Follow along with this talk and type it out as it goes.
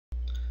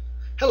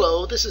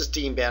Hello, this is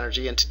Dean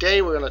Banerjee, and today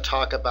we're going to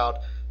talk about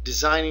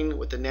designing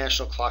with the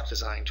National Clock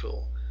Design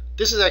tool.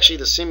 This is actually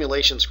the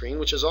simulation screen,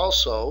 which is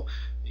also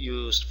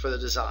used for the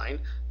design.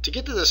 To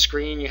get to the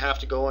screen, you have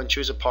to go and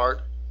choose a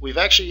part. We've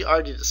actually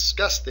already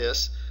discussed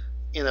this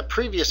in a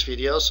previous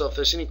video, so if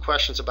there's any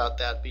questions about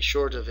that, be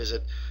sure to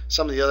visit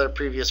some of the other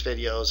previous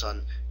videos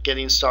on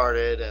getting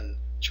started and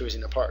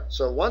choosing a part.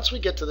 So once we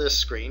get to this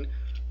screen,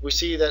 we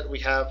see that we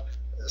have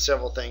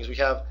several things. We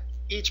have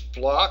each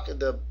block.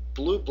 The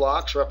blue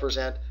blocks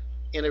represent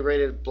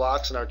integrated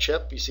blocks in our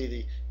chip. You see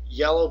the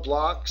yellow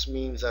blocks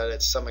means that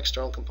it's some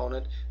external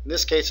component. In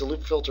this case, the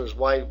loop filter is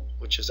white,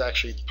 which is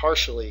actually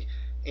partially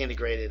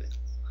integrated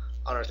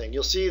on our thing.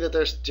 You'll see that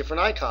there's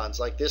different icons.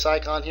 Like this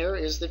icon here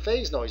is the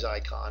phase noise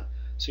icon.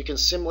 So you can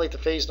simulate the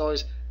phase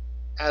noise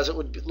as it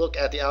would look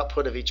at the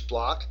output of each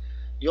block.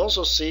 You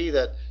also see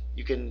that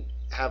you can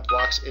have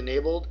blocks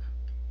enabled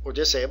or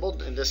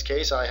disabled. In this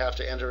case, I have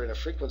to enter in a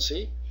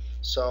frequency.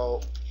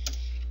 So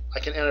I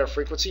can enter a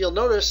frequency. You'll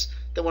notice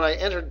that when I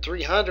entered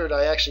 300,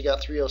 I actually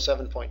got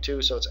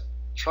 307.2, so it's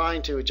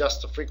trying to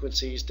adjust the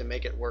frequencies to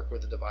make it work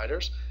with the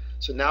dividers.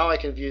 So now I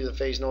can view the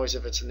phase noise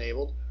if it's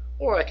enabled,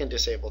 or I can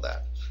disable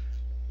that.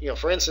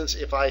 For instance,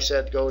 if I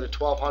said go to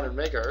 1200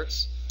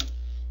 megahertz,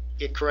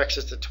 it corrects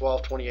it to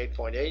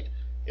 1228.8.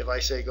 If I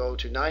say go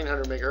to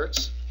 900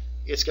 megahertz,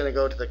 it's going to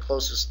go to the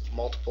closest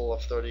multiple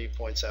of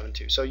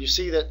 30.72. So you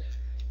see that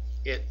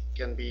it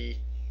can be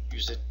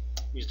used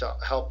to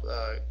help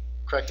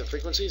correct the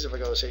frequencies. If I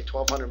go, say,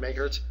 1200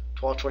 megahertz,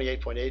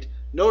 1228.8,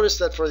 notice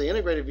that for the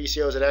integrated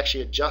VCOs, it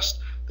actually adjusts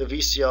the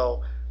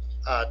VCO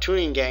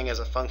tuning gang as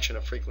a function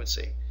of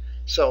frequency.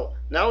 So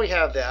now we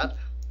have that.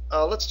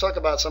 Let's talk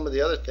about some of the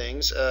other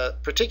things,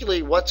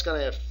 particularly what's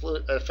going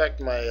to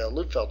affect my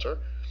loop filter.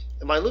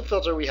 In my loop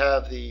filter, we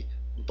have the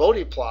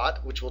Bode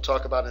plot, which we'll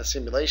talk about in the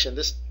simulation.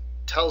 This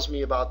tells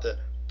me about the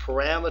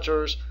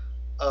parameters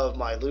of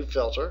my loop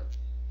filter.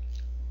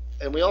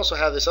 And we also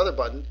have this other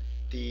button,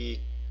 the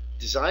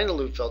design a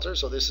loop filter.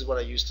 So this is what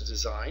I use to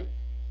design.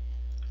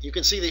 You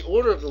can see the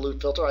order of the loop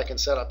filter I can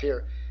set up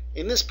here.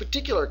 In this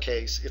particular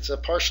case, it's a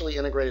partially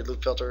integrated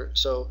loop filter,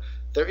 so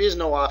there is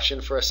no option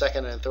for a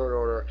second and third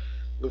order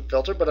loop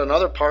filter, but on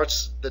other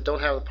parts that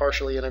don't have a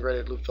partially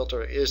integrated loop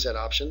filter is that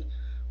option.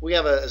 We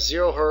have a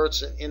 0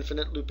 hertz, an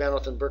infinite loop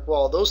bandwidth, and brick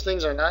wall. Those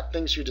things are not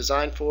things you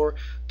design for.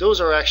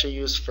 Those are actually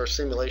used for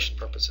simulation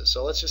purposes.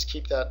 So let's just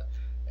keep that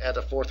at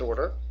a fourth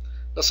order.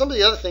 Now some of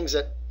the other things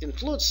that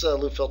influence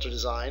loop filter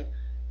design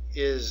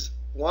is,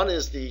 one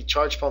is the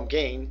charge pump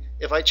gain.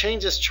 If I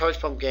change this charge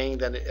pump gain,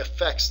 then it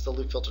affects the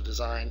loop filter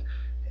design.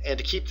 And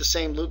to keep the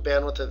same loop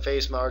bandwidth and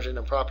phase margin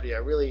and property, I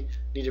really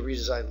need to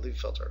redesign the loop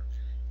filter.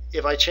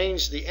 If I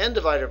change the end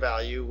divider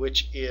value,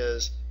 which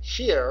is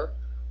here,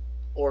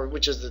 or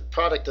which is the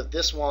product of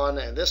this one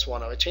and this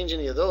one, if I change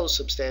any of those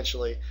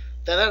substantially,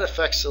 then that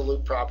affects the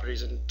loop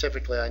properties, and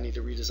typically I need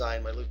to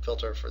redesign my loop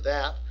filter for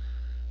that.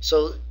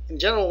 So in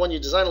general, when you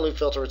design a loop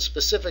filter, it's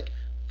specific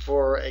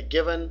for a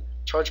given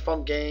charge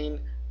pump gain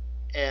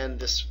and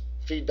this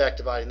feedback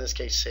divide. In this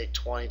case, say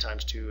 20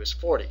 times 2 is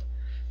 40.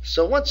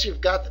 So once you've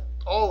got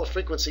all the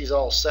frequencies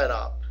all set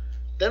up,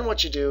 then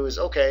what you do is,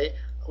 okay,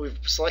 we've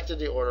selected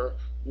the order.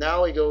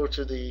 Now we go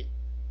to the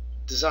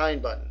design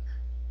button.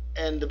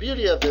 And the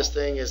beauty of this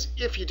thing is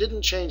if you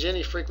didn't change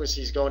any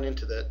frequencies going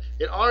into that,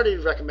 it already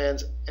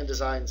recommends and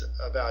designs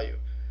a value.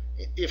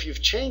 If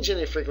you've changed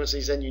any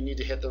frequencies, then you need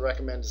to hit the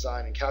recommend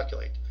design and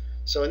calculate.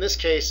 So in this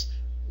case,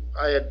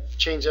 I had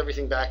changed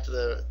everything back to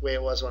the way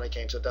it was when I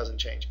came, so it doesn't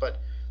change. But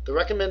the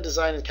recommend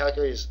design and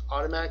calculate is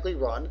automatically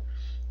run.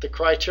 The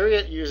criteria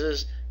it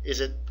uses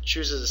is it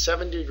chooses a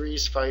 70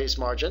 degrees phase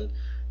margin,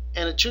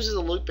 and it chooses a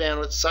loop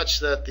bandwidth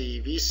such that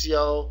the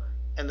VCO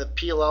and the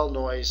PLL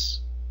noise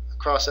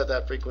cross at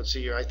that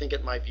frequency, or I think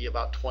it might be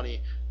about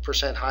 20%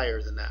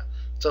 higher than that.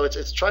 So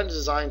it's trying to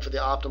design for the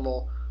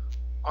optimal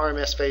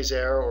RMS phase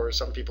error, or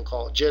some people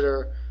call it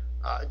jitter.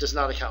 It does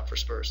not account for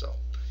spurs though.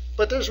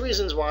 But there's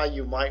reasons why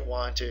you might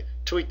want to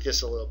tweak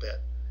this a little bit.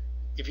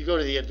 If you go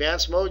to the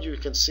advanced mode, you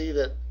can see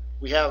that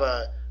we have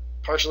a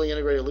partially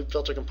integrated loop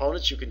filter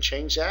components. You can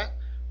change that.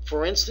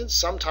 For instance,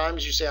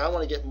 sometimes you say, I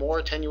want to get more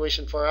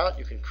attenuation far out.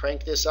 You can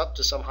crank this up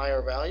to some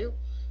higher value.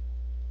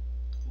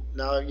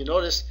 Now you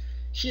notice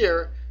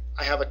here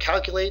I have a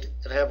calculate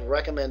and I have a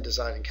recommend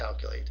design and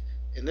calculate.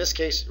 In this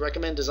case,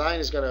 recommend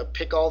design is going to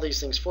pick all these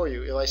things for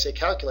you. If I say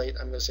calculate,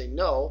 I'm going to say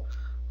no,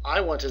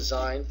 I want to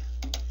design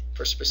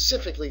for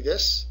specifically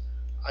this.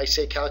 I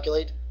say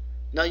calculate.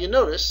 Now you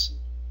notice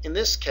in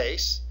this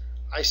case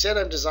I said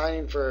I'm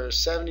designing for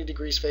 70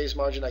 degrees phase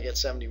margin, I get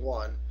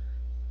 71,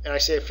 and I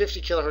say a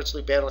 50 kilohertz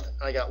loop bandwidth,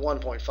 I got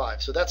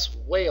 1.5. So that's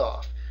way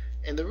off,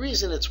 and the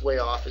reason it's way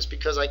off is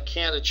because I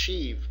can't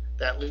achieve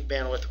that loop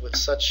bandwidth with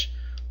such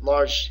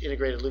large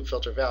integrated loop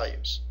filter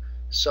values.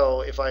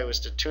 So if I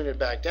was to tune it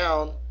back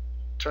down,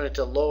 turn it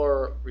to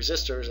lower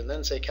resistors, and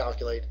then say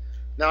calculate,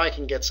 now I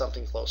can get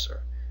something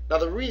closer. Now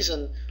the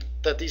reason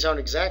that these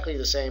aren't exactly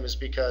the same is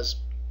because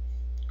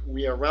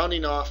we are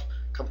rounding off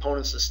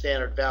components to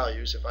standard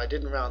values. If I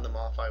didn't round them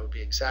off, I would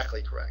be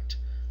exactly correct.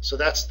 So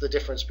that's the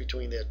difference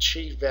between the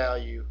achieved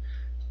value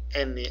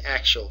and the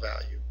actual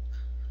value.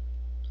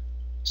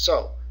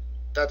 So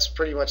that's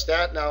pretty much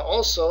that. Now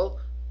also,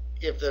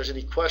 if there's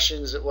any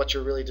questions at what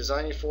you're really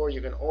designing for,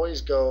 you can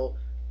always go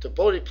to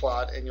Bode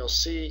plot and you'll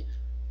see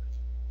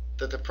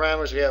that the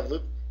parameters we have: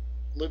 loop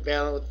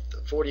bandwidth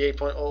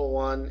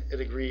 48.01, it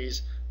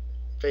agrees,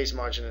 phase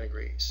margin, it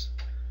agrees.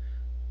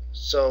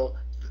 So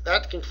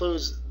that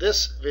concludes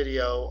this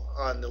video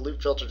on the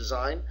loop filter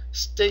design.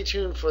 Stay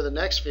tuned for the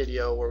next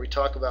video where we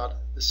talk about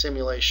the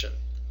simulation.